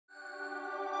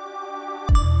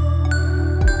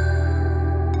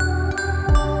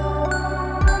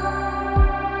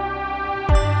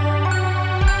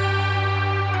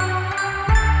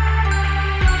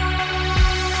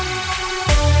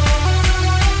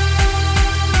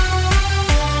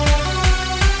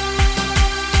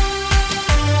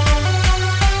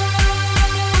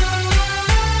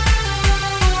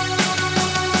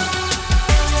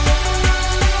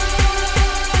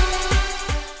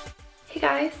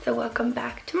so welcome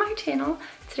back to my channel.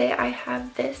 Today I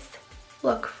have this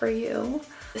look for you.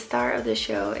 The star of the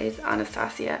show is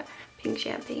ANASTASIA Pink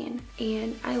Champagne,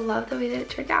 and I love the way that it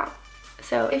turned out.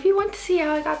 So if you want to see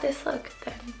how I got this look,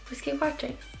 then please keep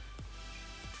watching.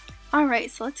 Alright,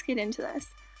 so let's get into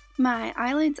this. My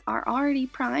eyelids are already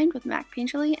primed with MAC Paint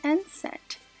Jelly and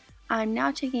set. I'm now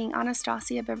taking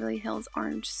ANASTASIA Beverly Hills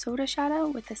Orange Soda Shadow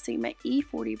with the Sigma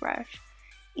E40 brush,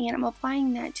 and I'm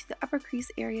applying that to the upper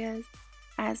crease areas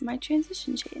as my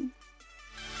transition shade.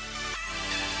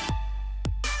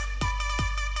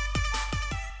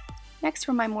 Next,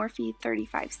 for my Morphe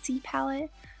 35C palette,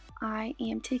 I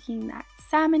am taking that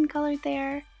salmon color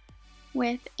there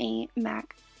with a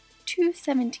MAC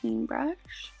 217 brush,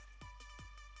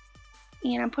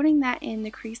 and I'm putting that in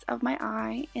the crease of my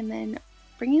eye and then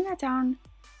bringing that down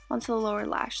onto the lower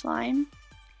lash line,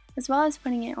 as well as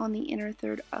putting it on the inner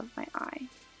third of my eye.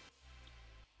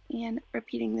 And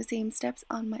repeating the same steps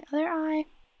on my other eye.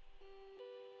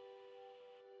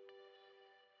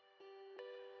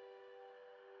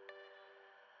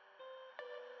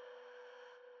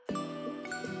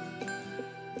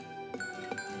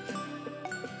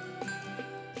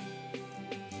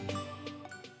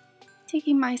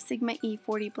 Taking my Sigma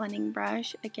E40 blending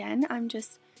brush, again, I'm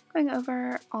just going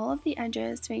over all of the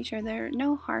edges to make sure there are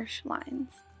no harsh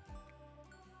lines.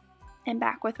 And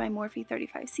back with my Morphe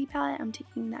 35C palette, I'm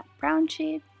taking that brown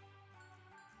shade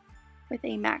with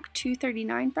a MAC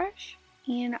 239 brush,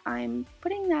 and I'm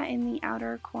putting that in the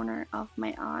outer corner of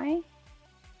my eye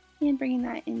and bringing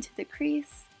that into the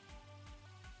crease,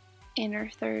 inner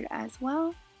third as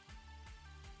well,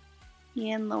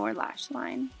 and lower lash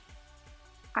line.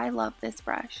 I love this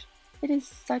brush. It is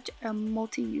such a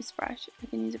multi-use brush. I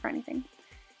can use it for anything. And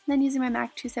then using my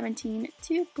MAC 217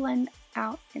 to blend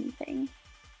out anything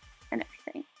and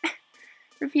everything.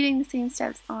 Repeating the same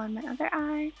steps on my other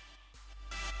eye.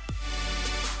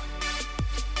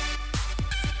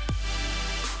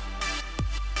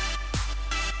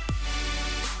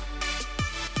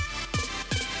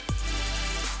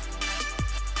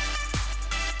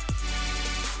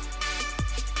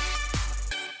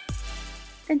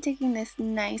 Then taking this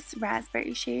nice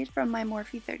raspberry shade from my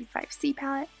Morphe 35C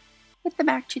palette with the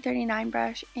MAC 239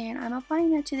 brush, and I'm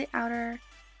applying that to the outer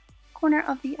corner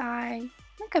of the eye,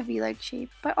 like a V-like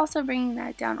shape, but also bringing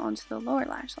that down onto the lower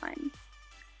lash line.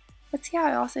 But see how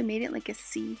I also made it like a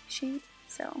C shape?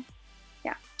 So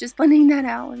yeah, just blending that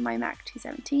out with my MAC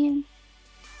 217.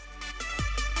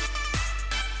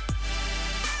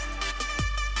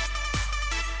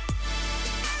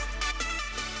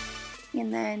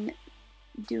 And then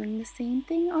doing the same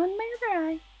thing on my other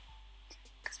eye,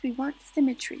 because we want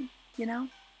symmetry, you know,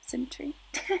 symmetry.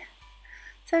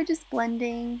 So just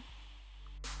blending.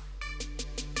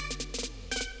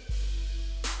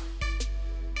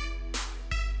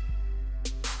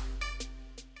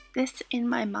 This, in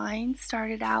my mind,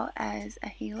 started out as a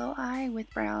halo eye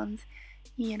with browns,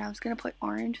 and I was going to put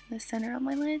orange in the center of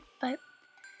my lid, but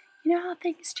you know how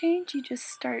things change? You just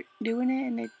start doing it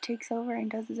and it takes over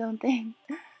and does its own thing.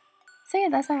 So yeah,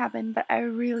 that's what happened, but I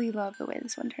really love the way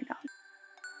this one turned out.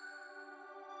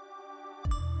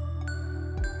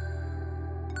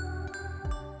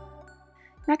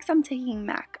 Next, I'm taking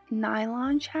MAC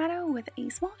Nylon shadow with a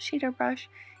small shader brush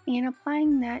and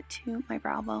applying that to my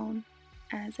brow bone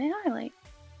as a highlight.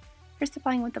 First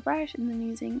applying with the brush and then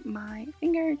using my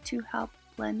finger to help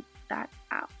blend that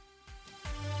out.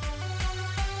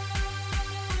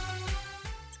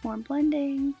 Some more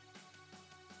blending.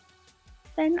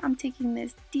 Then I'm taking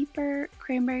this deeper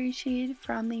cranberry shade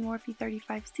from the Morphe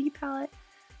 35C palette,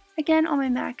 again on my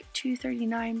MAC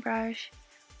 239 brush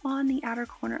on the outer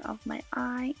corner of my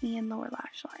eye and lower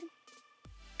lash line.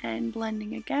 And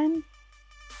blending again.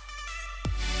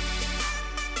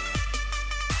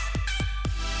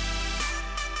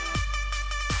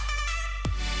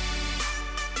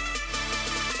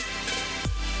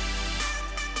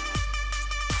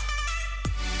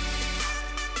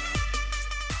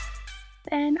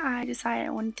 Then I decided I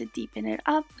wanted to deepen it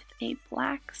up with a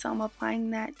black, so I'm applying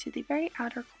that to the very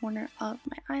outer corner of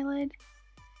my eyelid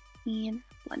and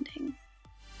blending.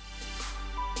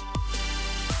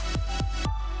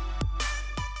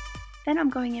 Then I'm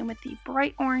going in with the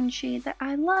bright orange shade that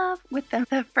I love with the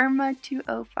FIRMA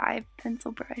 205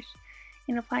 pencil brush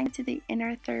and applying it to the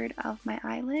inner third of my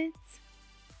eyelids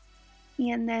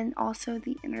and then also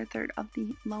the inner third of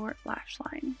the lower lash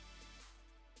line.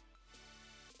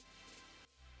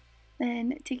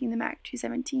 Then taking the MAC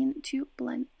 217 to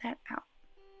blend that out.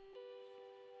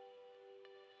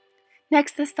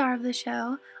 Next, the star of the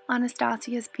show,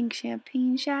 ANASTASIA's Pink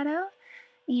Champagne shadow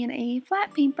and a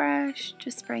flat paintbrush,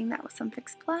 just spraying that with some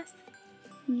Fix Plus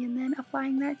and then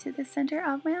applying that to the center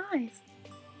of my eyes.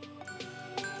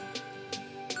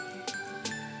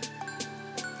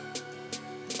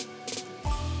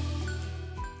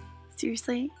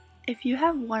 Seriously, if you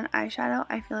have one eyeshadow,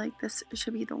 I feel like this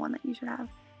should be the one that you should have.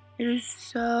 It is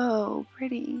so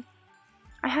pretty.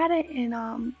 I had it in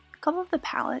a couple of the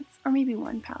palettes, or maybe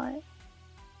one palette,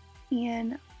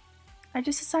 and I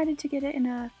just decided to get it in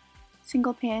a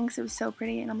single pan because it was so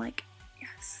pretty, and I'm like,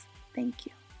 yes, thank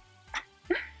you.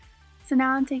 So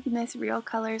now I'm taking this Real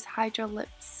Colors Hydra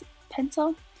Lips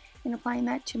pencil and applying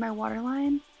that to my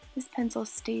waterline. This pencil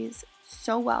stays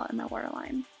so well in my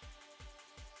waterline.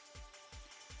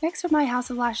 Next, for my House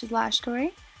of Lashes lash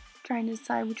story, trying to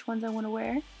decide which ones I want to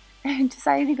wear, and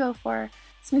decided to go for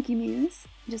Smokey Muse,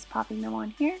 just popping them on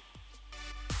here.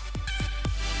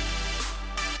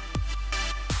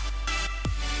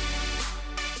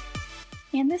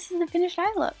 And this is the finished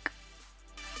eye look.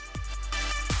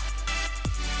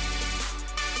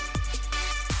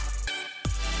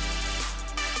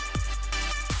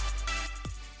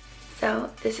 So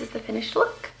this is the finished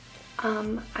look.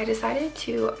 I decided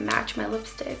to match my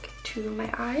lipstick to my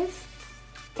eyes.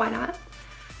 Why not?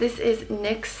 This is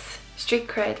NYX Street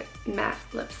Cred matte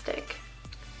lipstick.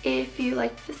 If you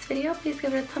liked this video, please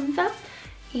give it a thumbs up,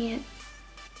 and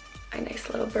a nice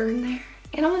little burn there.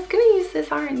 And I was gonna use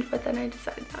this orange, but then I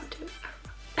decided not to.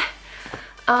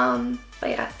 But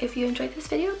yeah, if you enjoyed this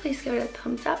video, please give it a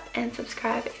thumbs up and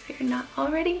subscribe if you're not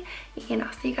already. And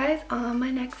I'll see you guys on my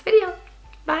next video.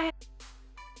 Bye.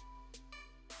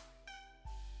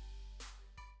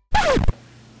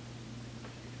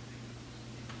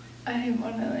 I didn't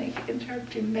want to like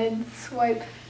interrupt your mid-swipe